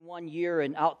one year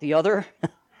and out the other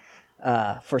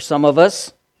for some of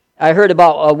us. I heard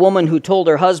about a woman who told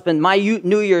her husband, my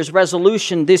New Year's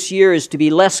resolution this year is to be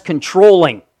less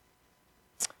controlling.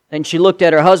 Then she looked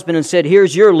at her husband and said,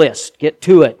 here's your list. Get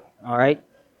to it. All right.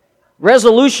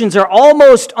 Resolutions are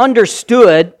almost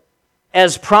understood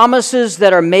as promises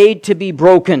that are made to be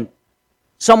broken.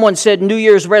 Someone said New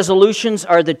Year's resolutions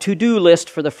are the to-do list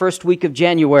for the first week of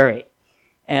January.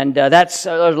 And there's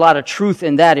a lot of truth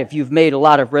in that if you've made a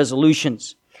lot of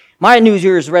resolutions. My New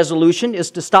Year's resolution is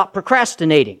to stop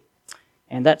procrastinating.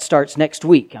 And that starts next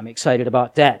week. I'm excited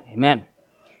about that. Amen.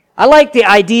 I like the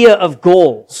idea of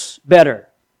goals better.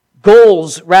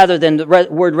 Goals rather than the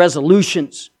word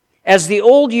resolutions. As the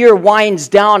old year winds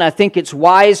down, I think it's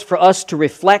wise for us to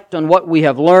reflect on what we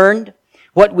have learned,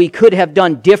 what we could have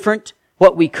done different,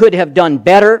 what we could have done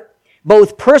better.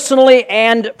 Both personally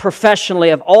and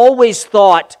professionally, I've always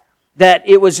thought that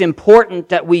it was important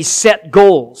that we set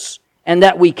goals and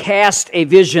that we cast a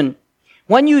vision.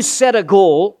 When you set a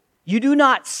goal, you do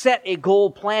not set a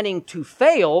goal planning to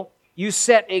fail. You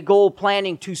set a goal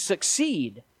planning to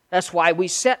succeed. That's why we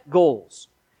set goals.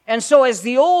 And so as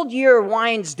the old year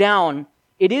winds down,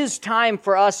 it is time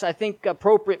for us, I think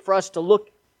appropriate for us to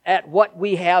look at what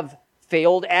we have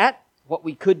failed at, what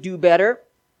we could do better.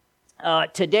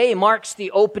 Today marks the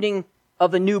opening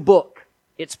of a new book.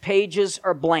 Its pages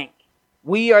are blank.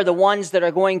 We are the ones that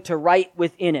are going to write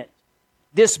within it.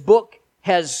 This book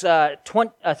has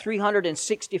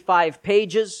 365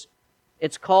 pages.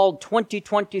 It's called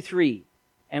 2023,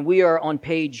 and we are on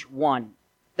page 1.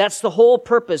 That's the whole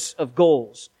purpose of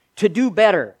goals, to do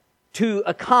better, to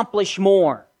accomplish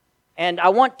more. And I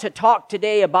want to talk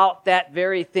today about that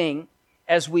very thing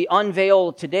as we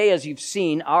unveil today, as you've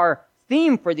seen, our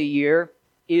theme for the year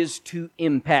is to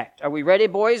impact. Are we ready,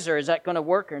 boys, or is that going to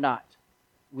work or not?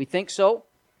 We think so?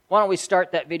 Why don't we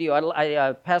start that video?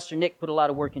 Pastor Nick put a lot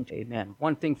of work into it. Amen.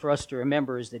 One thing for us to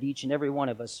remember is that each and every one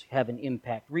of us have an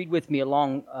impact. Read with me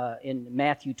along in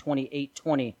Matthew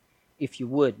 28:20, if you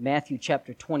would. Matthew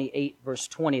chapter 28, verse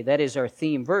 20. That is our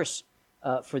theme verse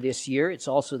for this year. It's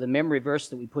also the memory verse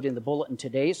that we put in the bulletin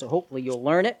today, so hopefully you'll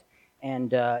learn it.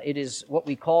 And it is what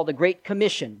we call the Great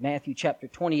Commission, Matthew chapter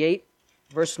 28,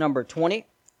 verse number 20.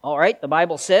 All right, the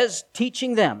Bible says,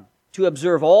 teaching them to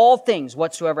observe all things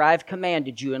whatsoever I have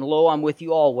commanded you, and lo, I'm with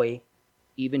you always,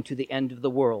 even to the end of the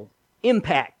world.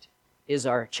 Impact is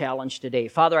our challenge today.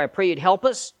 Father, I pray you'd help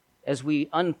us as we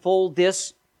unfold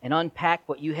this and unpack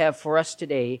what you have for us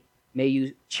today. May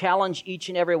you challenge each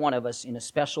and every one of us in a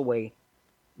special way.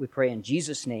 We pray in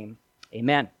Jesus' name,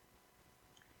 amen.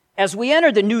 As we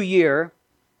enter the new year,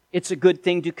 it's a good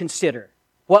thing to consider.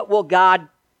 What will God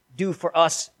do for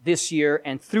us this year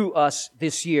and through us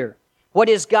this year? What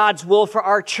is God's will for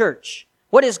our church?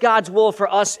 What is God's will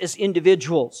for us as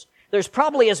individuals? There's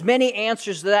probably as many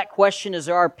answers to that question as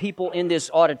there are people in this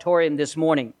auditorium this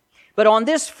morning. But on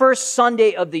this first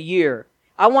Sunday of the year,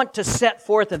 I want to set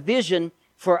forth a vision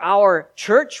for our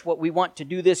church, what we want to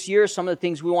do this year, some of the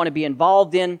things we want to be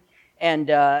involved in, and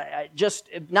just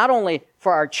not only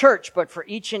for our church, but for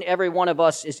each and every one of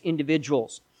us as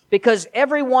individuals. Because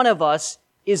every one of us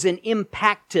is an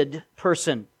impacted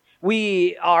person.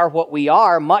 We are what we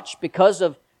are much because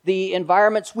of the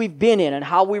environments we've been in and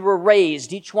how we were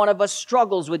raised. Each one of us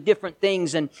struggles with different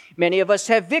things, and many of us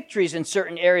have victories in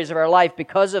certain areas of our life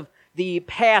because of the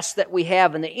past that we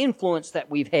have and the influence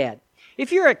that we've had.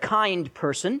 If you're a kind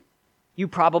person, you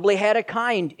probably had a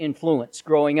kind influence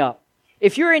growing up.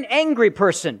 If you're an angry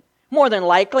person, more than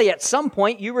likely at some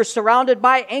point you were surrounded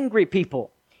by angry people.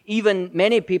 Even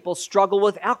many people struggle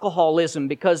with alcoholism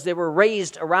because they were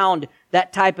raised around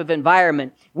that type of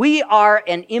environment. We are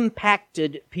an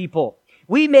impacted people.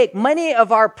 We make many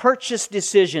of our purchase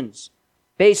decisions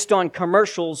based on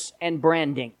commercials and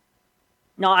branding.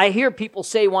 Now, I hear people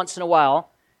say once in a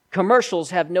while, commercials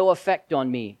have no effect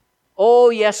on me. Oh,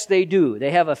 yes, they do.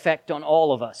 They have effect on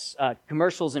all of us.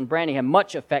 Commercials and branding have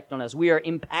much effect on us. We are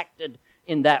impacted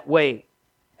in that way.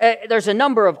 There's a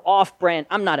number of off-brand,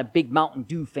 I'm not a big Mountain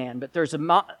Dew fan, but there's a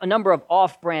number of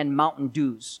off-brand Mountain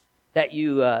Dews that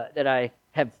that I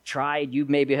have tried. You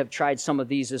maybe have tried some of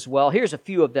these as well. Here's a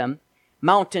few of them.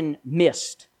 Mountain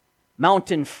Mist,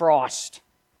 Mountain Frost,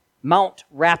 Mount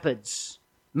Rapids,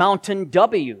 Mountain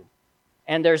W,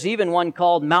 and there's even one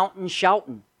called Mountain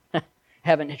Shoutin'.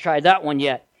 Haven't tried that one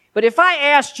yet. But if I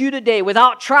asked you today,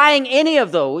 without trying any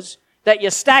of those, that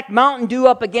you stack Mountain Dew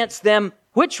up against them,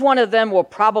 which one of them will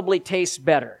probably taste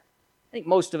better? I think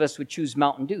most of us would choose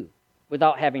Mountain Dew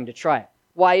without having to try it.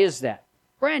 Why is that?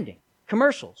 Branding,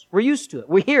 commercials. We're used to it.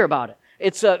 We hear about it.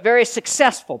 It's very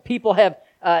successful. People have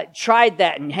tried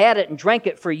that and had it and drank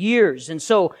it for years. And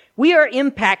so we are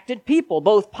impacted people,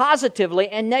 both positively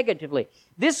and negatively.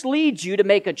 This leads you to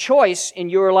make a choice in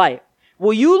your life.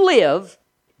 Will you live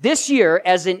this year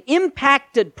as an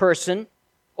impacted person,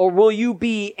 or will you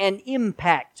be an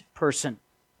impact person?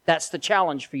 That's the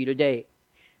challenge for you today.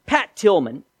 Pat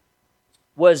Tillman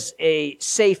was a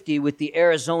safety with the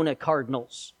Arizona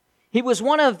Cardinals. He was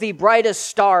one of the brightest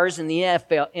stars in the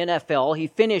NFL. He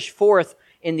finished fourth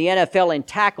in the NFL in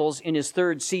tackles in his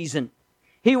third season.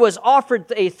 He was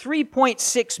offered a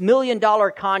 $3.6 million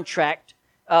contract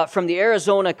from the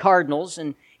Arizona Cardinals,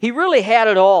 and he really had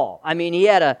it all. I mean, he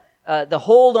had the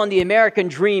hold on the American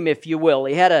dream, if you will.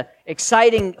 He had an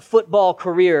exciting football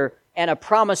career and a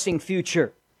promising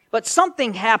future. But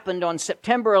something happened on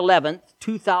September 11th,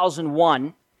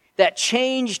 2001, that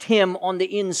changed him on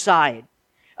the inside.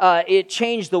 It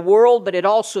changed the world, but it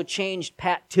also changed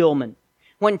Pat Tillman.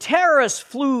 When terrorists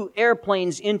flew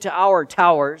airplanes into our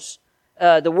towers,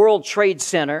 the World Trade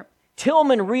Center,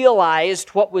 Tillman realized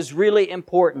what was really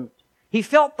important. He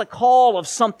felt the call of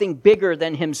something bigger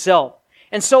than himself.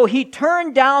 And so he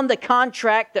turned down the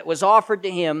contract that was offered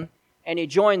to him, and he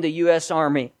joined the U.S.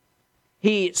 Army.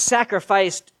 He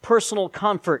sacrificed personal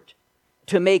comfort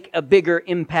to make a bigger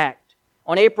impact.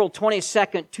 On April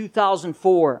 22nd,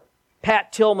 2004,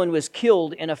 Pat Tillman was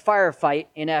killed in a firefight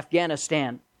in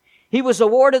Afghanistan. He was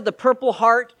awarded the Purple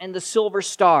Heart and the Silver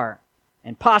Star,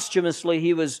 and posthumously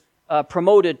he was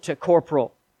promoted to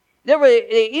corporal.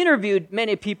 They interviewed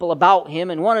many people about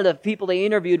him, and one of the people they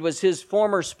interviewed was his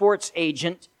former sports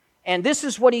agent, and this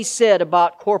is what he said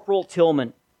about Corporal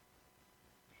Tillman.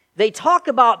 They talk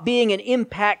about being an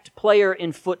impact player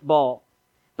in football,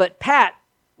 but Pat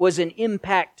was an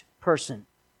impact person.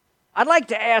 I'd like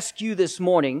to ask you this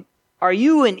morning, are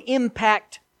you an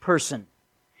impact person?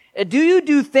 Do you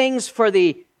do things for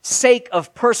the sake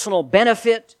of personal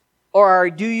benefit, or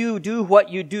do you do what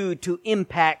you do to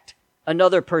impact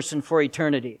another person for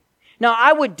eternity? Now,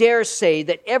 I would dare say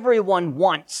that everyone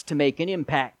wants to make an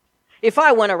impact. If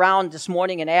I went around this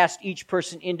morning and asked each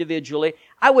person individually,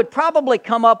 I would probably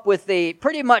come up with a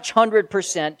pretty much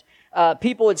 100%.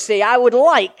 People would say, I would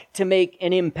like to make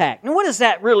an impact. Now, what does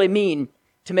that really mean,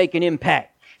 to make an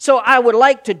impact? So I would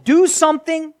like to do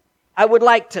something. I would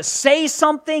like to say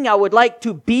something. I would like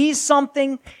to be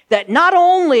something that not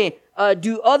only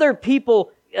do other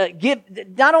people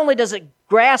not only does it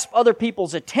grasp other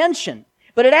people's attention,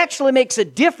 but it actually makes a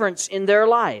difference in their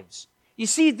lives. You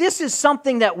see, this is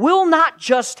something that will not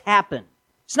just happen.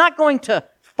 It's not going to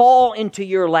fall into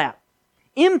your lap.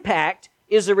 Impact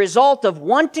is a result of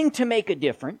wanting to make a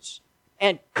difference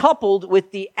and coupled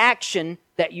with the action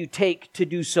that you take to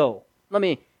do so. Let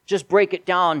me just break it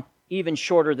down even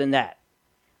shorter than that.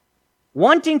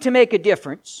 Wanting to make a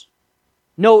difference,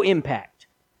 no impact.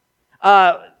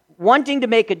 Wanting to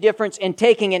make a difference and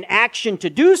taking an action to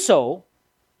do so,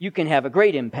 you can have a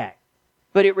great impact.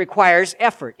 But it requires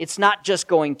effort. It's not just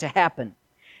going to happen.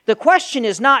 The question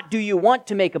is not, do you want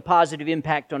to make a positive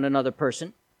impact on another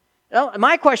person? Well,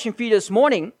 my question for you this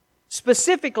morning,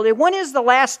 specifically, when is the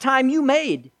last time you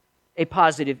made a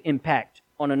positive impact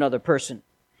on another person?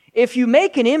 If you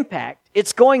make an impact,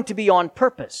 it's going to be on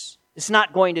purpose. It's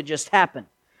not going to just happen.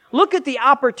 Look at the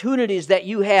opportunities that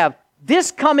you have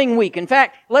this coming week. In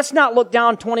fact, let's not look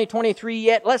down 2023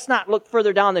 yet. Let's not look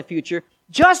further down the future.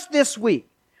 Just this week,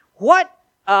 what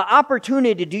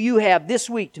opportunity do you have this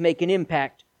week to make an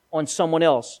impact on someone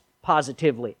else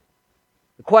positively?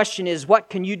 The question is, what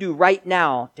can you do right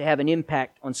now to have an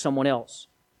impact on someone else?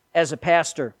 As a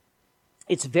pastor,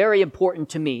 it's very important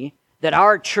to me that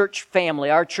our church family,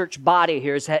 our church body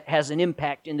here has an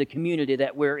impact in the community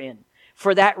that we're in.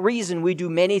 For that reason, we do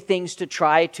many things to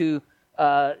try to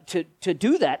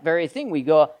do that very thing.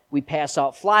 We pass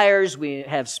out flyers, we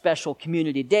have special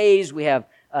community days, we have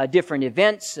different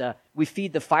events. We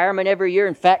feed the firemen every year.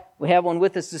 In fact, we have one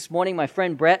with us this morning, my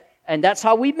friend Brett, and that's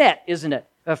how we met, isn't it?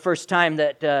 The first time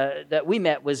that we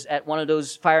met was at one of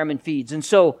those fireman feeds. And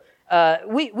so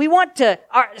we want to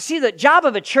see, the job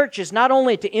of a church is not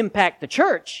only to impact the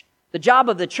church. The job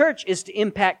of the church is to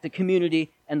impact the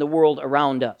community and the world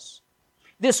around us.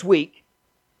 This week,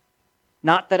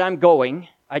 not that I'm going,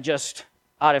 I just,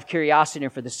 out of curiosity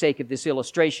and for the sake of this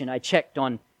illustration, I checked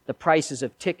on the prices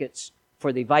of tickets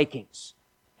for the Vikings.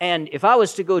 And if I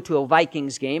was to go to a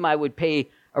Vikings game, I would pay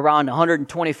around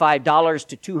 $125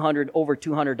 to over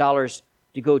 $200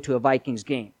 to go to a Vikings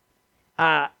game.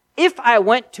 If I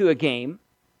went to a game,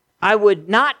 I would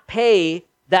not pay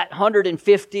that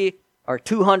 $150 or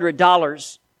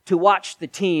 $200 to watch the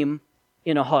team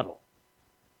in a huddle.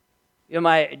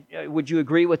 Would you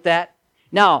agree with that?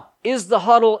 Now, is the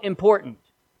huddle important?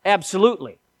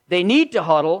 Absolutely. They need to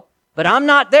huddle, but I'm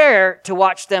not there to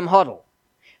watch them huddle.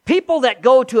 People that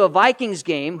go to a Vikings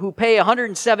game who pay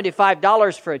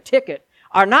 $175 for a ticket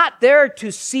are not there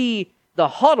to see the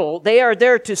huddle. They are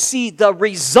there to see the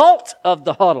result of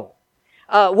the huddle.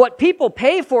 What people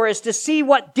pay for is to see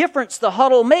what difference the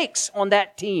huddle makes on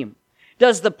that team.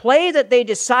 Does the play that they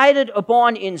decided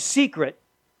upon in secret,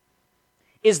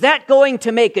 is that going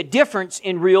to make a difference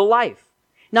in real life?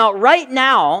 Now, right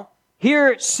now,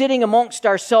 here sitting amongst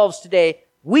ourselves today,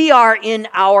 we are in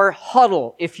our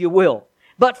huddle, if you will.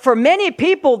 But for many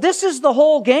people, this is the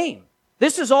whole game.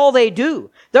 This is all they do.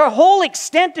 Their whole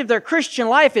extent of their Christian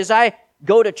life is, I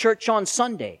go to church on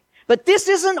Sunday. But this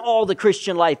isn't all the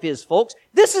Christian life is, folks.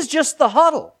 This is just the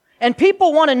huddle. And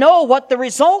people want to know what the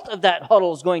result of that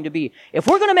huddle is going to be. If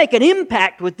we're going to make an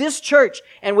impact with this church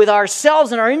and with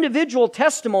ourselves and our individual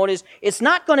testimonies, it's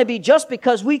not going to be just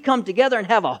because we come together and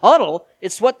have a huddle.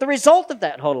 It's what the result of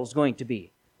that huddle is going to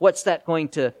be. What's that going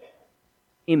to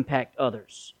impact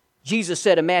others? Jesus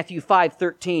said in Matthew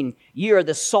 5:13, "Ye are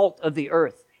the salt of the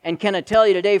earth." And can I tell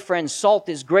you today, friends, salt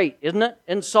is great, isn't it?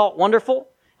 Isn't salt wonderful?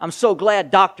 I'm so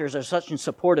glad doctors are such in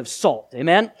support of salt.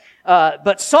 Amen?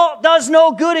 But salt does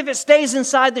no good if it stays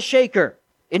inside the shaker.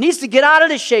 It needs to get out of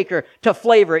the shaker to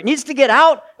flavor. It needs to get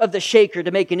out of the shaker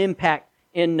to make an impact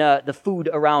in the food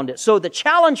around it. So the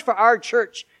challenge for our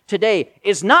church today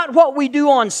is not what we do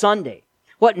on Sunday.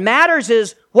 What matters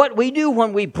is what we do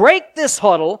when we break this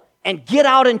huddle and get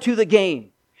out into the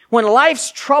game. When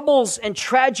life's troubles and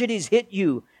tragedies hit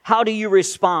you, how do you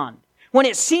respond? When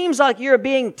it seems like you're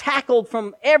being tackled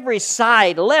from every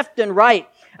side, left and right,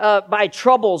 by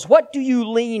troubles, what do you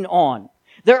lean on?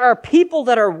 There are people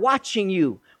that are watching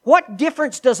you. What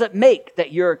difference does it make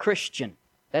that you're a Christian?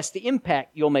 That's the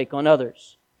impact you'll make on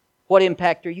others. What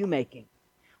impact are you making?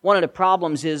 One of the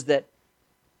problems is that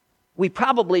we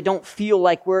probably don't feel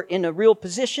like we're in a real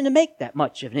position to make that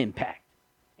much of an impact.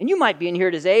 And you might be in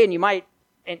here today and you might,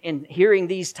 in hearing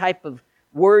these type of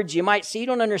words, you might say, you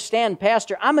don't understand,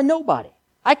 Pastor, I'm a nobody.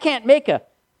 I can't make a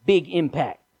big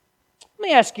impact. Let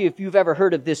me ask you if you've ever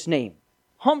heard of this name,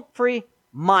 Humphrey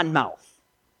Monmouth.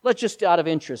 Let's just out of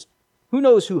interest, who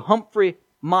knows who Humphrey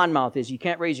Monmouth is? You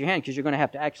can't raise your hand because you're going to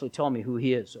have to actually tell me who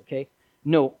he is, okay?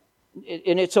 No,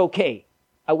 and it's okay.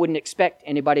 I wouldn't expect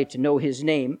anybody to know his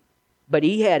name, but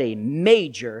he had a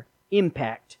major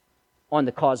impact on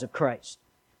the cause of Christ.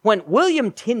 When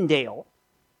William Tyndale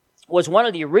was one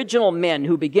of the original men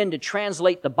who began to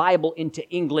translate the Bible into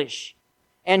English.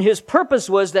 And his purpose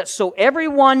was that so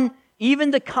everyone,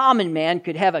 even the common man,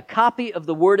 could have a copy of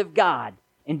the Word of God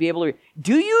and be able to read.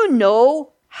 Do you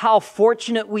know how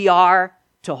fortunate we are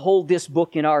to hold this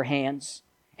book in our hands?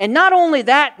 And not only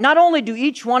that, not only do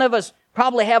each one of us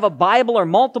probably have a Bible or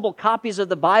multiple copies of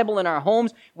the Bible in our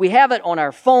homes, we have it on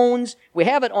our phones, we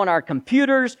have it on our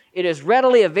computers, it is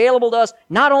readily available to us.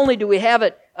 Not only do we have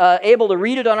it able to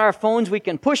read it on our phones, we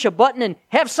can push a button and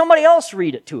have somebody else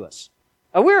read it to us.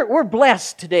 We're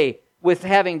blessed today with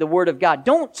having the Word of God.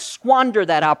 Don't squander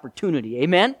that opportunity.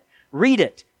 Amen? Read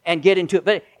it and get into it.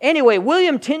 But anyway,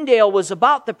 William Tyndale was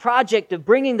about the project of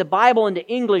bringing the Bible into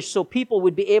English so people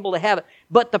would be able to have it.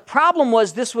 But the problem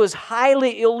was this was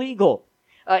highly illegal.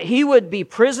 He would be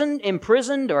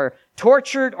imprisoned or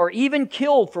tortured or even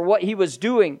killed for what he was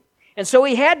doing. And so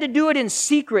he had to do it in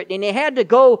secret, and he had to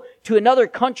go to another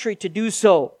country to do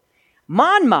so.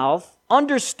 Monmouth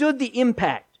understood the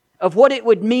impact of what it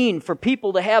would mean for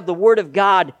people to have the Word of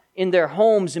God in their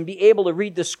homes and be able to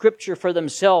read the Scripture for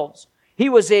themselves. He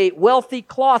was a wealthy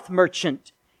cloth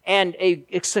merchant and a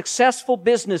successful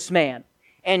businessman.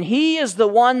 And he is the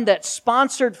one that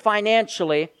sponsored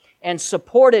financially and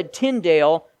supported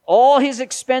Tyndale, all his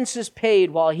expenses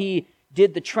paid while he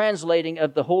did the translating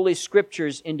of the Holy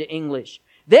Scriptures into English.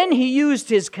 Then he used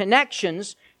his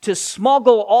connections to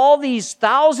smuggle all these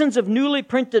thousands of newly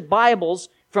printed Bibles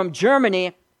from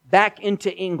Germany back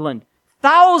into England.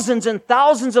 Thousands and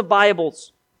thousands of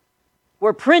Bibles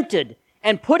were printed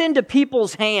and put into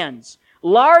people's hands,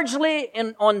 largely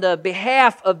on the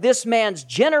behalf of this man's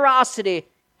generosity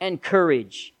and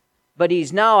courage. But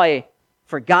he's now a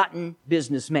forgotten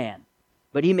businessman.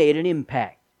 But he made an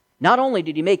impact. Not only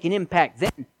did he make an impact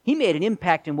then, he made an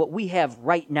impact in what we have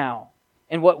right now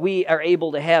and what we are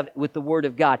able to have with the Word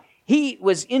of God. He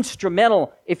was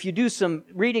instrumental. If you do some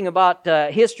reading about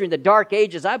history in the Dark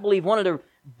Ages, I believe one of the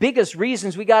biggest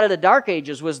reasons we got out of the Dark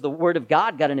Ages was the Word of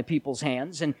God got into people's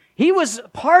hands. And he was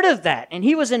part of that, and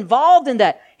he was involved in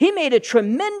that. He made a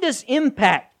tremendous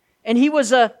impact, and he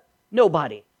was a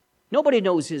nobody. Nobody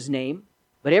knows his name,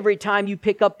 but every time you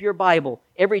pick up your Bible,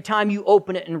 every time you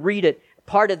open it and read it,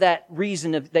 part of that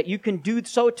reason that you can do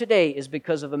so today is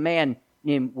because of a man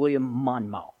named William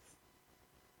Monmouth.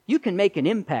 You can make an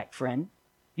impact, friend.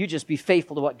 You just be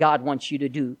faithful to what God wants you to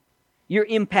do. Your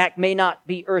impact may not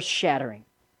be earth-shattering,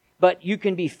 but you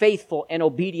can be faithful and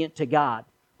obedient to God.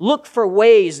 Look for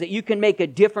ways that you can make a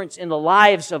difference in the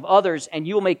lives of others, and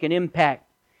you'll make an impact.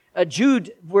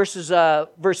 Jude verse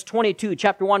 22,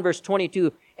 chapter 1, verse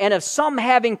 22, and of some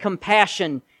having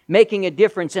compassion, making a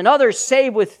difference, and others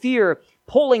saved with fear,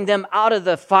 pulling them out of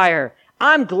the fire.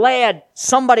 I'm glad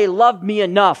somebody loved me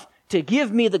enough to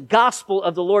give me the gospel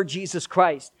of the Lord Jesus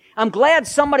Christ. I'm glad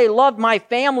somebody loved my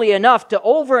family enough to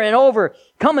over and over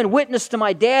come and witness to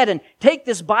my dad and take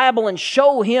this Bible and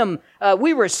show him.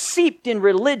 We were seeped in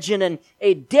religion and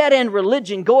a dead-end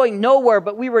religion going nowhere,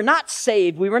 but we were not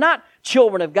saved. We were not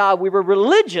children of God. We were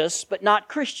religious, but not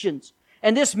Christians.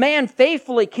 And this man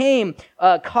faithfully came,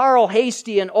 Carl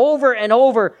Hasty, and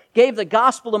over gave the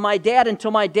gospel to my dad until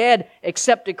my dad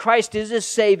accepted Christ as his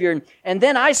Savior. And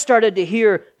then I started to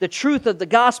hear the truth of the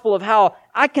gospel of how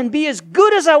I can be as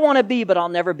good as I want to be, but I'll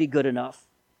never be good enough.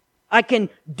 I can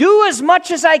do as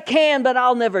much as I can, but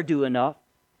I'll never do enough.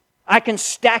 I can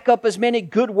stack up as many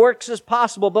good works as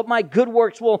possible, but my good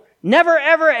works will never,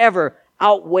 ever, ever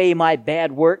outweigh my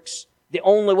bad works. The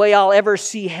only way I'll ever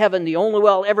see heaven, the only way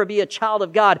I'll ever be a child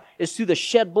of God is through the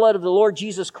shed blood of the Lord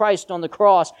Jesus Christ on the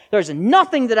cross. There's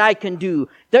nothing that I can do.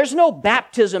 There's no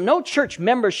baptism, no church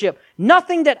membership,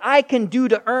 nothing that I can do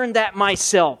to earn that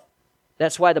myself.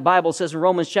 That's why the Bible says in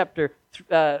Romans chapter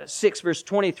 6, verse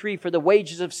 23, for the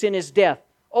wages of sin is death.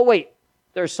 Oh wait,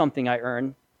 there's something I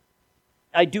earn.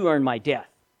 I do earn my death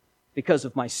because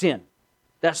of my sin.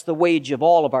 That's the wage of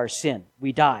all of our sin.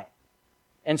 We die.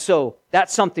 And so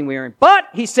that's something we earn. But,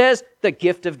 he says, the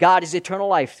gift of God is eternal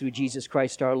life through Jesus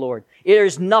Christ our Lord. There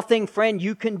is nothing, friend,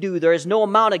 you can do. There is no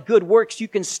amount of good works you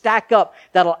can stack up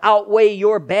that'll outweigh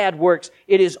your bad works.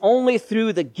 It is only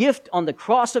through the gift on the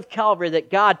cross of Calvary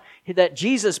that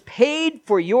Jesus paid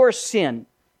for your sin,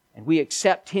 and we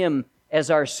accept Him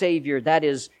as our Savior. That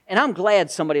is, and I'm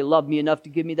glad somebody loved me enough to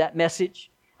give me that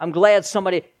message. I'm glad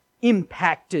somebody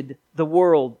impacted the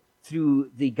world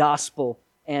through the gospel,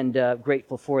 and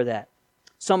grateful for that.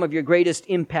 Some of your greatest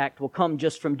impact will come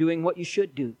just from doing what you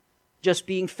should do, just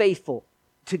being faithful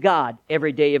to God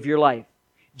every day of your life.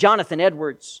 Jonathan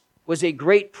Edwards was a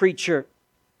great preacher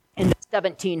in the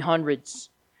 1700s.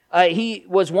 He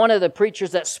was one of the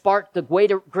preachers that sparked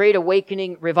the Great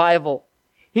Awakening revival.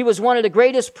 He was one of the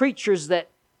greatest preachers that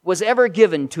was ever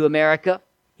given to America.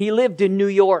 He lived in New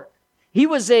York. He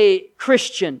was a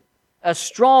Christian, a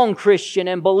strong Christian,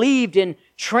 and believed in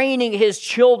training his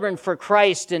children for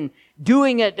Christ and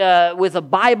doing it with a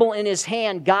Bible in his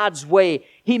hand, God's way.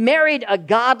 He married a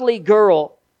godly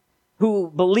girl who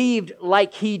believed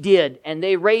like he did, and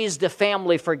they raised a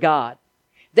family for God.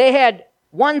 They had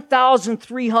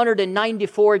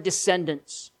 1,394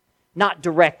 descendants. Not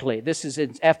directly. This is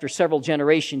after several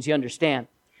generations, you understand.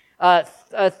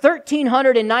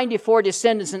 1,394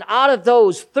 descendants, and out of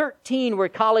those, 13 were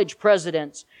college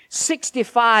presidents,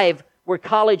 65 were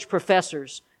college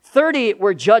professors, 30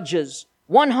 were judges,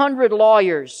 100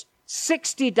 lawyers,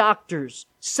 60 doctors,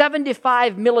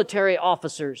 75 military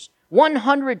officers,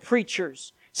 100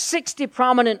 preachers, 60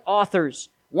 prominent authors,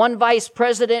 1 vice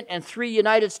president, and 3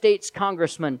 United States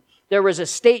congressmen. There was a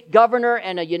state governor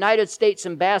and a United States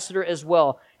ambassador as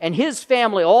well. And his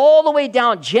family, all the way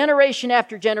down, generation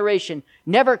after generation,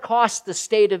 never cost the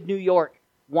state of New York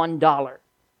 $1.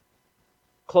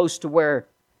 Close to where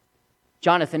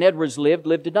Jonathan Edwards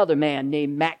lived another man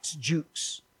named Max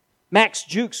Jukes. Max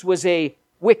Jukes was a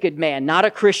wicked man, not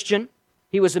a Christian.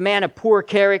 He was a man of poor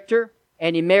character,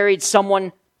 and he married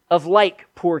someone of like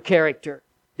poor character.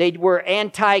 They were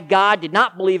anti-God, did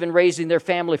not believe in raising their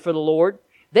family for the Lord.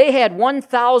 They had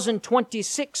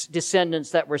 1,026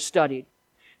 descendants that were studied.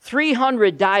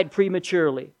 300 died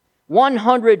prematurely.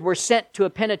 100 were sent to a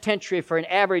penitentiary for an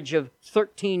average of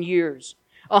 13 years.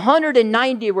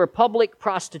 190 were public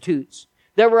prostitutes.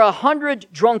 There were 100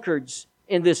 drunkards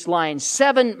in this line,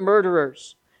 7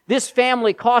 murderers. This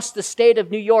family cost the state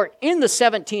of New York in the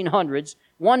 1700s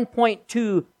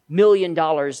 $1.2 million,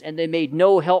 and they made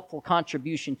no helpful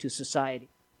contribution to society.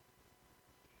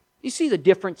 You see the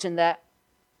difference in that?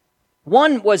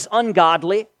 One was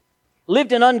ungodly,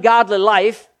 lived an ungodly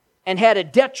life, and had a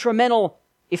detrimental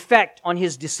effect on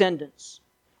his descendants.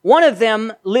 One of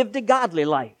them lived a godly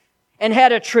life and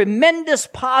had a tremendous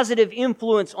positive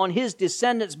influence on his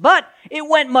descendants, but it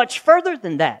went much further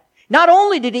than that. Not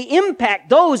only did he impact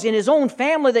those in his own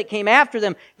family that came after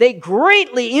them, they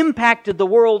greatly impacted the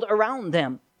world around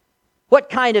them. What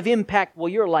kind of impact will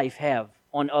your life have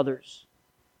on others?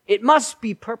 It must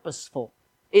be purposeful.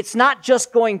 It's not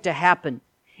just going to happen.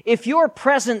 If your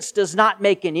presence does not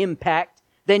make an impact,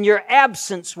 then your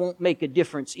absence won't make a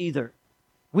difference either.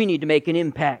 We need to make an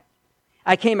impact.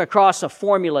 I came across a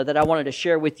formula that I wanted to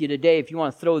share with you today. If you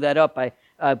want to throw that up,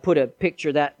 I put a picture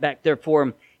of that back there for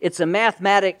them. It's a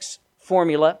mathematics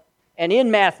formula. And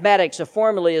in mathematics, a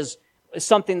formula is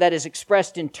something that is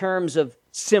expressed in terms of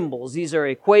symbols. These are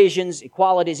equations,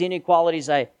 equalities, inequalities,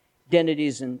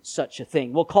 identities, and such a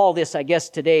thing. We'll call this, I guess,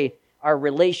 today our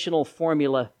relational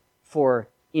formula for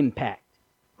impact.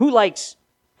 Who likes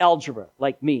algebra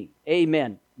like me?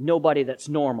 Amen. Nobody that's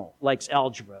normal likes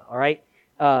algebra, all right?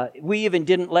 We even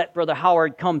didn't let Brother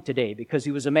Howard come today because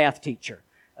he was a math teacher.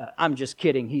 I'm just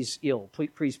kidding. He's ill.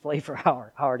 Please play for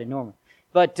Howard and Norman.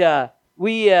 But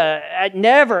I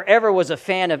never, ever was a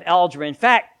fan of algebra. In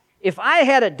fact, if I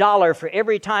had $1 for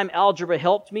every time algebra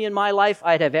helped me in my life,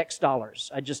 I'd have X dollars.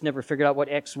 I just never figured out what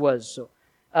X was. So,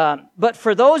 but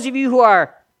for those of you who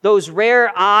are those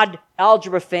rare, odd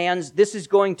algebra fans, this is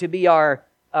going to be our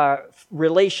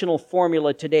relational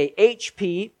formula today.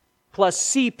 HP plus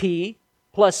CP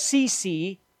plus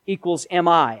CC equals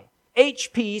MI.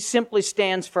 HP simply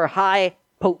stands for high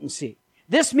potency.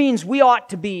 This means we ought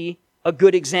to be a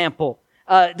good example.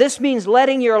 This means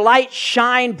letting your light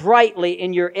shine brightly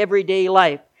in your everyday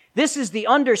life. This is the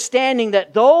understanding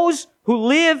that those who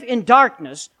live in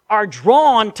darkness are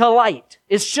drawn to light.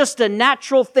 It's just a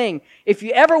natural thing. If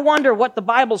you ever wonder what the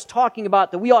Bible's talking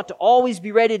about, that we ought to always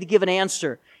be ready to give an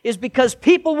answer, is because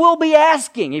people will be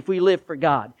asking if we live for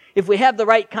God. If we have the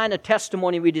right kind of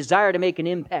testimony, we desire to make an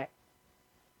impact.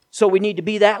 So we need to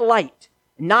be that light.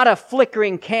 Not a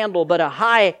flickering candle, but a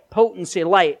high potency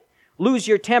light. Lose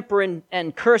your temper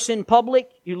and curse in public,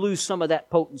 you lose some of that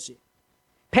potency.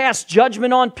 Pass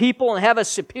judgment on people and have a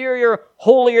superior,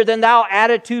 holier than thou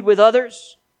attitude with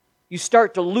others, you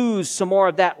start to lose some more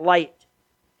of that light.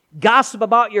 Gossip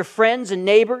about your friends and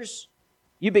neighbors,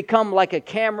 you become like a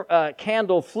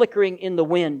candle flickering in the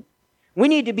wind. We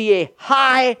need to be a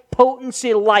high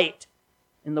potency light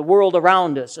in the world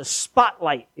around us, a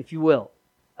spotlight, if you will,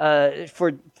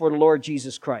 for the Lord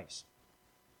Jesus Christ.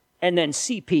 And then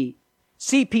CP.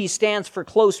 CP stands for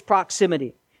close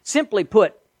proximity. Simply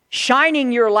put,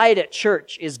 shining your light at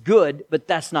church is good, but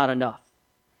that's not enough.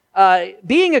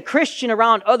 Being a Christian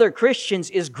around other Christians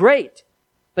is great,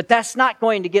 but that's not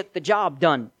going to get the job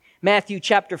done. Matthew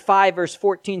chapter 5, verse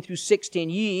 14 through 16,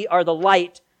 ye are the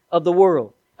light of the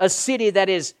world. A city that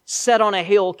is set on a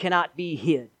hill cannot be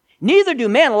hid. Neither do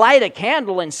men light a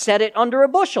candle and set it under a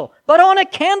bushel, but on a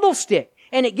candlestick,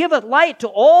 and it giveth light to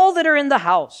all that are in the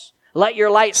house. Let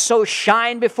your light so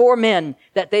shine before men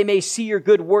that they may see your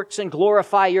good works and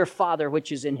glorify your Father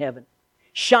which is in heaven.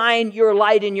 Shine your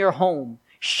light in your home.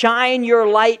 Shine your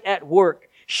light at work.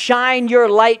 Shine your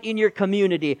light in your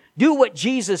community. Do what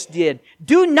Jesus did.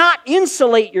 Do not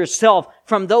insulate yourself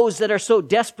from those that are so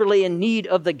desperately in need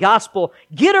of the gospel.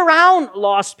 Get around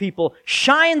lost people.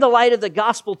 Shine the light of the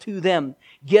gospel to them.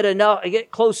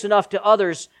 Get close enough to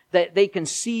others that they can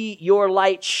see your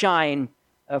light shine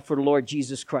for the Lord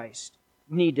Jesus Christ.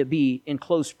 You need to be in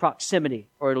close proximity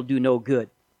or it'll do no good.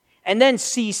 And then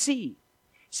CC.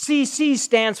 CC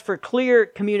stands for clear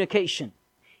communication.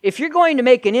 If you're going to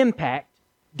make an impact,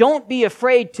 don't be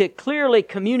afraid to clearly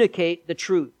communicate the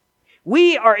truth.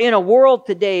 We are in a world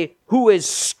today who is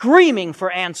screaming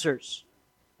for answers.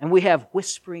 And we have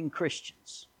whispering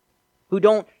Christians who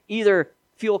don't either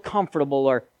feel comfortable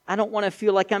or I don't want to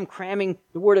feel like I'm cramming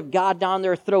the Word of God down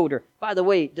their throat. Or, by the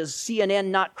way, does CNN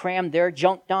not cram their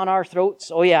junk down our throats?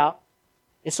 Oh, yeah.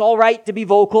 It's all right to be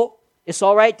vocal. It's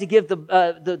all right to give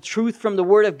the truth from the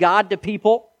Word of God to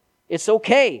people. It's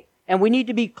okay. And we need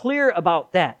to be clear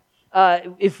about that.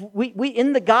 If we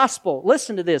in the gospel,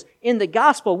 listen to this. In the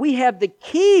gospel, we have the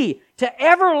key to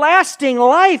everlasting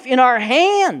life in our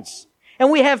hands. And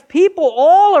we have people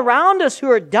all around us who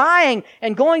are dying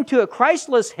and going to a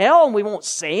Christless hell and we won't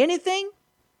say anything.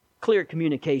 Clear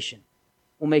communication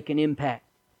will make an impact.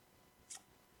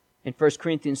 In 1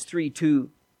 Corinthians 3:2,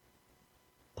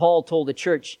 Paul told the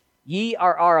church, ye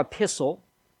are our epistle,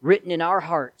 written in our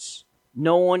hearts,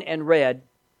 known and read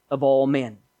of all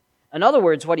men. In other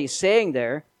words, what he's saying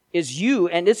there is you,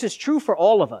 and this is true for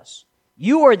all of us,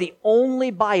 you are the only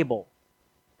Bible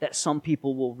that some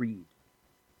people will read.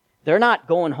 They're not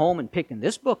going home and picking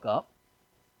this book up.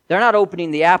 They're not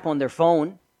opening the app on their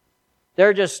phone.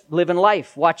 They're just living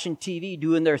life, watching TV,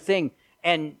 doing their thing.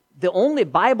 And the only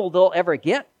Bible they'll ever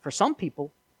get, for some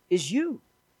people, is you.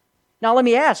 Now let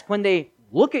me ask, when they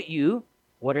look at you,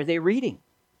 what are they reading?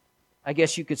 I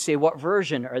guess you could say, what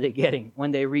version are they getting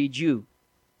when they read you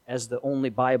as the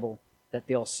only Bible that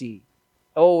they'll see?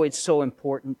 Oh, it's so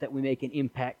important that we make an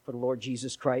impact for the Lord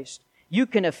Jesus Christ. You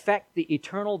can affect the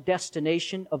eternal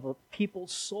destination of a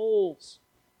people's souls.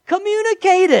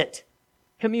 Communicate it.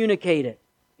 Communicate it.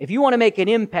 If you want to make an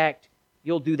impact,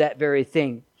 you'll do that very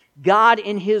thing. God,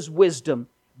 in His wisdom,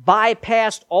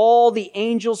 bypassed all the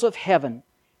angels of heaven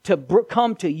to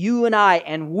come to you and I,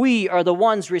 and we are the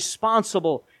ones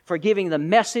responsible for giving the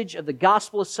message of the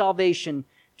gospel of salvation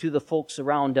to the folks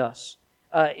around us.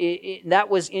 That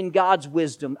was in God's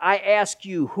wisdom. I ask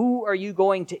you, who are you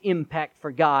going to impact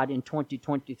for God in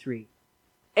 2023?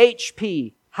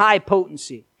 HP, high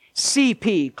potency.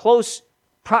 CP, close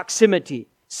proximity.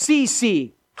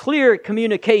 CC, clear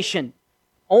communication.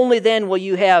 Only then will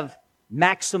you have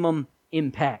maximum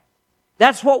impact.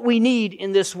 That's what we need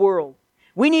in this world.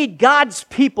 We need God's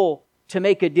people to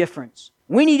make a difference.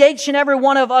 We need each and every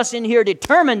one of us in here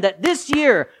determined that this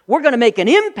year we're going to make an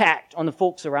impact on the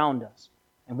folks around us.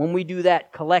 And when we do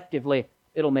that collectively,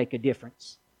 it'll make a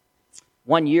difference.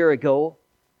 1 year ago,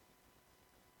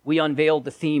 we unveiled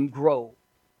the theme Grow.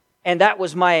 And that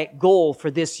was my goal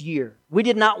for this year. We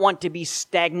did not want to be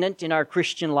stagnant in our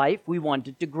Christian life. We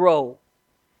wanted to grow.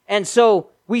 And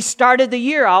so we started the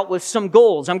year out with some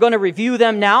goals. I'm going to review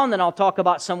them now, and then I'll talk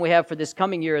about some we have for this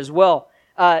coming year as well.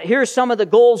 Here are some of the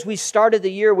goals we started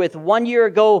the year with. 1 year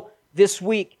ago this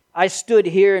week, I stood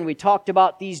here and we talked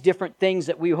about these different things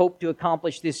that we hope to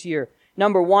accomplish this year.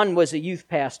 Number 1 was a youth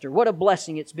pastor. What a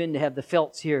blessing it's been to have the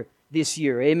Felts here this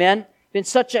year. Amen? Been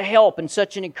such a help and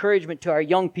such an encouragement to our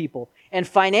young people. And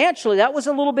financially, that was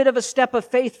a little bit of a step of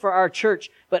faith for our church.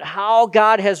 But how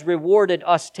God has rewarded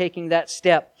us taking that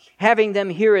step. Having them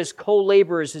here as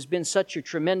co-laborers has been such a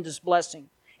tremendous blessing.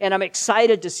 And I'm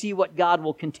excited to see what God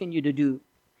will continue to do.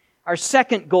 Our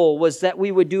second goal was that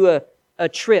we would do a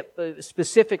trip.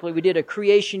 Specifically, we did a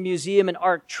creation museum and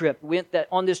art trip. We went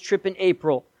on this trip in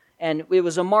April. And it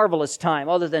was a marvelous time,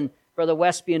 other than Brother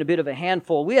West being a bit of a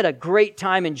handful. We had a great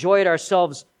time, enjoyed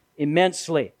ourselves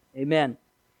immensely. Amen.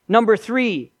 Number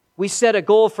 3, we set a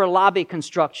goal for lobby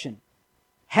construction.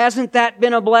 Hasn't that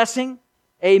been a blessing?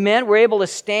 Amen. We're able to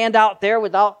stand out there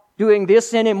without doing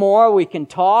this anymore. We can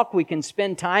talk. We can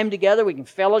spend time together. We can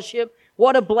fellowship.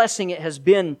 What a blessing it has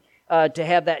been to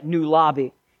have that new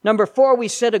lobby. Number 4, we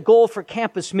set a goal for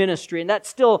campus ministry. And that's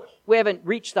still, we haven't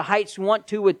reached the heights we want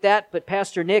to with that, but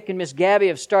Pastor Nick and Miss Gabby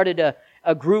have started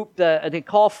a group they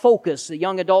call Focus, the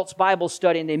Young Adults Bible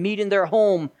Study, and they meet in their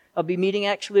home. I'll be meeting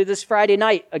actually this Friday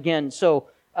night again. So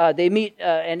they meet,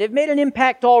 and they've made an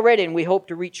impact already, and we hope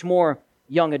to reach more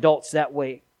young adults that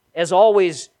way. As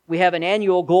always, we have an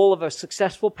annual goal of a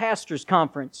successful pastors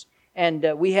conference, and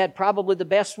we had probably the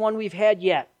best one we've had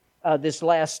yet this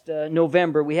last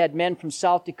November. We had men from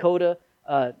South Dakota,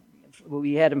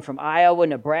 we had them from Iowa,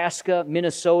 Nebraska,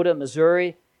 Minnesota,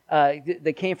 Missouri.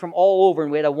 They came from all over,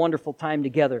 and we had a wonderful time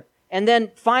together. And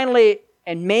then finally,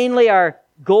 and mainly, our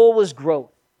goal was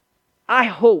growth. I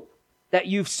hope that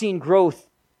you've seen growth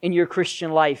in your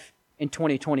Christian life in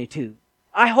 2022.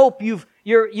 I hope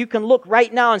you can look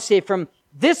right now and say, from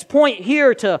this point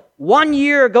here to 1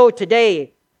 year ago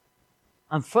today,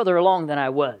 I'm further along than I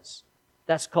was.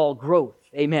 That's called growth.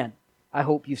 Amen. I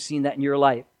hope you've seen that in your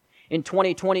life. In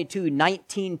 2022,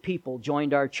 19 people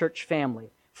joined our church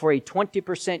family for a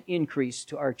 20% increase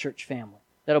to our church family.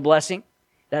 Is that a blessing?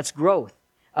 That's growth.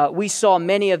 We saw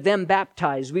many of them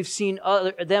baptized. We've seen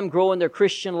them grow in their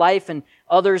Christian life, and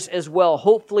others as well.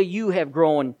 Hopefully you have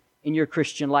grown in your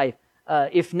Christian life.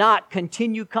 If not,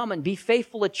 continue coming. Be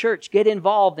faithful at church. Get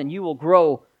involved, and you will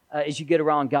grow as you get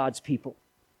around God's people.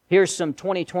 Here's some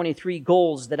 2023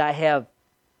 goals that I have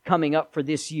coming up for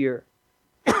this year.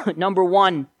 Number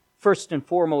 1, first and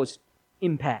foremost,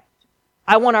 impact.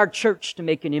 I want our church to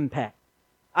make an impact.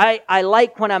 I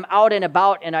like when I'm out and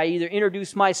about and I either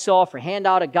introduce myself or hand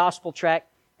out a gospel tract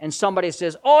and somebody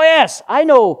says, "Oh yes, I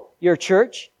know your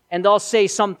church." And they'll say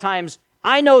sometimes,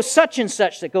 "I know such and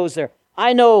such that goes there.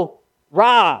 I know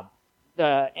Rob,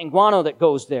 the Iguano that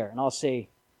goes there." And I'll say,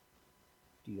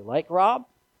 "Do you like Rob?"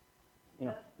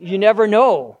 You never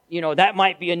know. That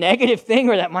might be a negative thing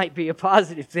or that might be a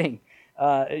positive thing.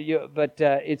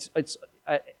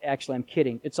 Actually, I'm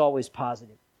kidding. It's always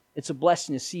positive. It's a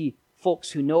blessing to see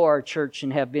folks who know our church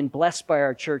and have been blessed by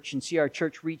our church and see our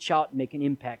church reach out and make an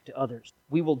impact to others.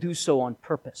 We will do so on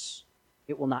purpose.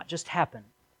 It will not just happen,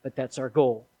 but that's our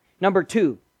goal. Number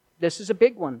 2, this is a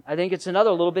big one. I think it's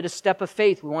another little bit of step of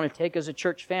faith we want to take as a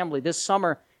church family. This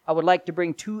summer, I would like to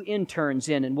bring 2 interns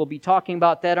in, and we'll be talking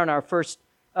about that on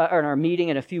our meeting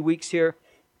in a few weeks here.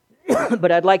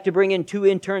 But I'd like to bring in 2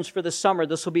 interns for the summer.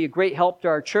 This will be a great help to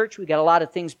our church. We got a lot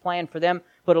of things planned for them,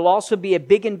 but it'll also be a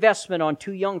big investment on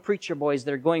 2 young preacher boys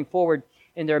that are going forward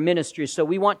in their ministry. So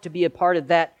we want to be a part of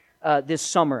that this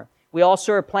summer. We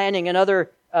also are planning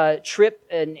another trip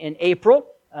in April.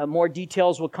 More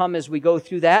details will come as we go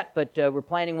through that, but we're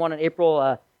planning one in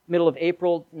April, middle of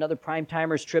April, another Prime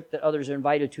Timers trip that others are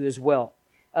invited to as well.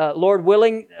 Lord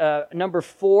willing, number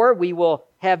 4, we will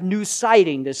have new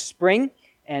siding this spring,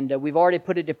 and we've already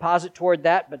put a deposit toward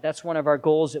that, but that's one of our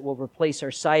goals that will replace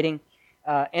our siding.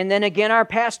 And then again, our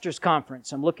pastors'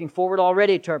 conference. I'm looking forward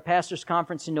already to our pastors'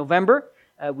 conference in November.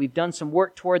 We've done some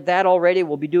work toward that already.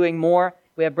 We'll be doing more.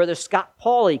 We have Brother Scott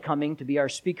Pauley coming to be our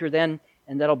speaker then,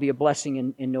 and that'll be a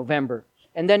blessing in November.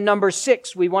 And then number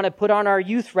 6, we want to put on our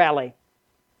youth rally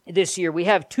this year. We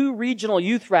have 2 regional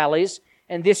youth rallies,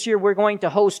 and this year we're going to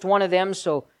host one of them,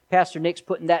 so Pastor Nick's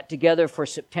putting that together for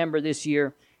September this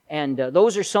year. And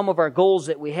those are some of our goals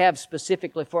that we have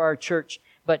specifically for our church.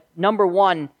 But number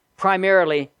 1,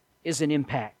 primarily, is an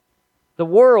impact. The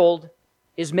world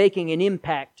is making an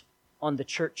impact on the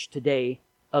church today.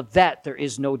 Of that, there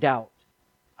is no doubt.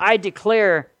 I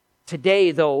declare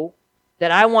today, though,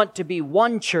 that I want to be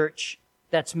one church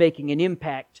that's making an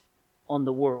impact on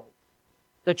the world.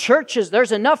 The churches,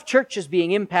 there's enough churches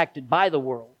being impacted by the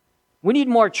world. We need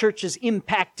more churches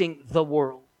impacting the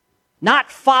world.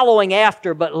 Not following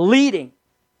after, but leading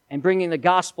and bringing the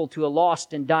gospel to a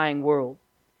lost and dying world.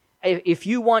 If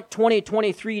you want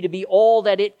 2023 to be all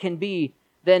that it can be,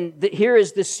 then here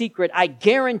is the secret. I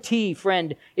guarantee,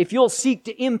 friend, if you'll seek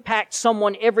to impact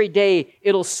someone every day,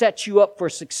 it'll set you up for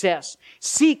success.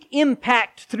 Seek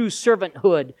impact through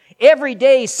servanthood. Every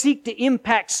day, seek to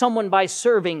impact someone by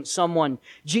serving someone.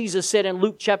 Jesus said in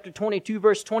Luke chapter 22,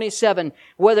 verse 27,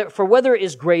 whether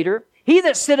is greater, he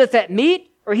that sitteth at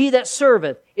meat or he that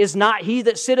serveth? Is not he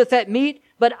that sitteth at meat?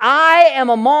 But I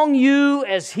am among you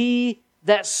as he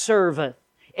that serveth.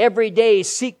 Every day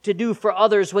seek to do for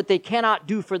others what they cannot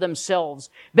do for themselves.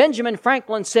 Benjamin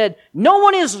Franklin said, no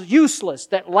one is useless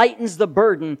that lightens the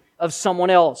burden of someone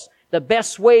else. The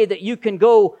best way that you can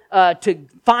go to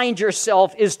find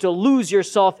yourself is to lose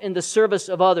yourself in the service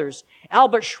of others.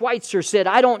 Albert Schweitzer said,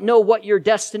 I don't know what your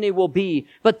destiny will be,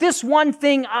 but this one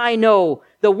thing I know,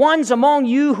 the ones among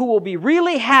you who will be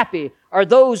really happy are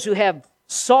those who have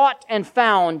sought and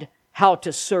found how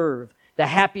to serve. The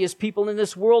happiest people in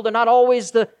this world are not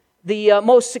always the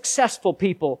most successful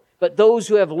people, but those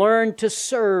who have learned to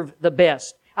serve the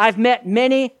best. I've met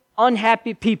many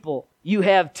unhappy people. You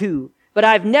have too. But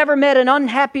I've never met an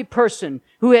unhappy person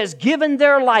who has given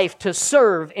their life to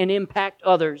serve and impact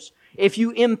others. If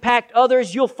you impact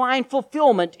others, you'll find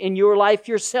fulfillment in your life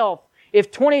yourself. If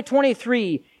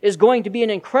 2023 is going to be an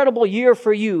incredible year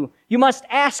for you, you must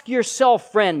ask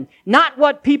yourself, friend, not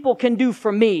what people can do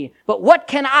for me, but what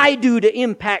can I do to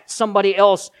impact somebody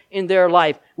else in their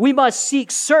life? We must seek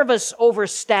service over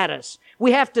status.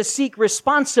 We have to seek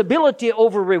responsibility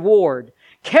over reward,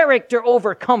 character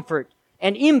over comfort,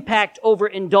 and impact over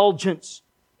indulgence.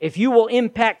 If you will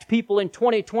impact people in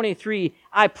 2023,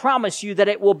 I promise you that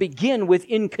it will begin with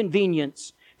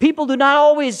inconvenience. People do not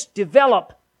always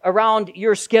develop around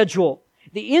your schedule.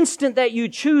 The instant that you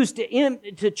choose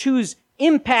to choose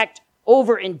impact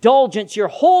over indulgence, your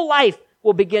whole life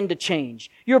will begin to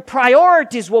change. Your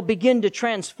priorities will begin to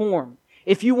transform.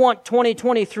 If you want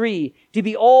 2023 to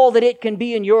be all that it can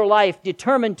be in your life,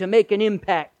 determined to make an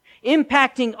impact,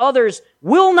 impacting others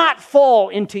will not fall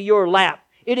into your lap.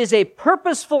 It is a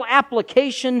purposeful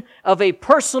application of a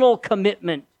personal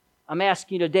commitment. I'm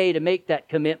asking you today to make that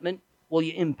commitment. Will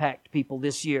you impact people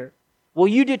this year? Will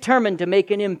you determine to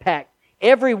make an impact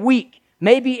every week,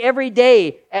 maybe every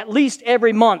day, at least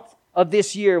every month of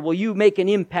this year? Will you make an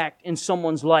impact in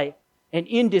someone's life? An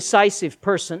indecisive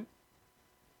person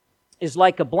is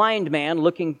like a blind man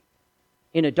looking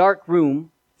in a dark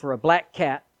room for a black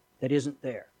cat that isn't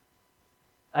there,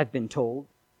 I've been told.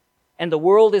 And the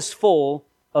world is full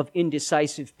of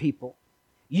indecisive people.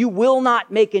 You will not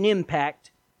make an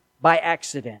impact by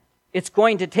accident. It's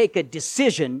going to take a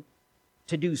decision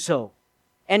to do so.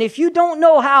 And if you don't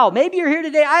know how, maybe you're here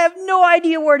today, I have no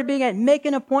idea where to begin. Make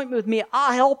an appointment with me.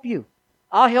 I'll help you.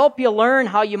 I'll help you learn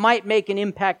how you might make an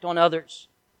impact on others.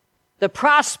 The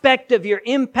prospect of your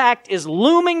impact is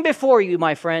looming before you,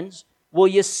 my friends. Will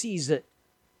you seize it?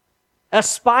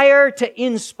 Aspire to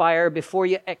inspire before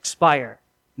you expire.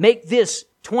 Make this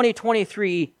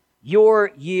 2023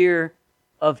 your year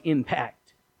of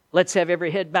impact. Let's have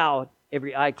every head bowed,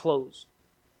 every eye closed.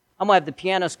 I'm going to have the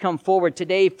pianists come forward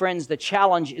today. Friends, the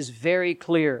challenge is very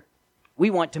clear. We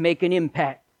want to make an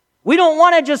impact. We don't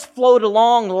want to just float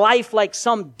along life like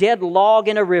some dead log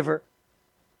in a river.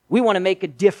 We want to make a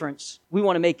difference. We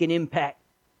want to make an impact.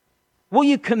 Will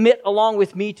you commit along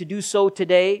with me to do so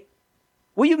today?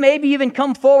 Will you maybe even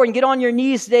come forward and get on your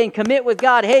knees today and commit with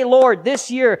God, hey, Lord,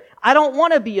 this year, I don't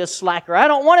want to be a slacker. I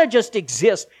don't want to just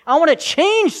exist. I want to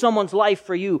change someone's life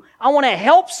for you. I want to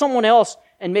help someone else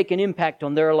and make an impact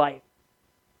on their life.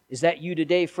 Is that you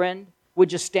today, friend?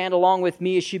 Would you stand along with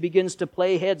me as she begins to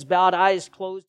play, heads bowed, eyes closed?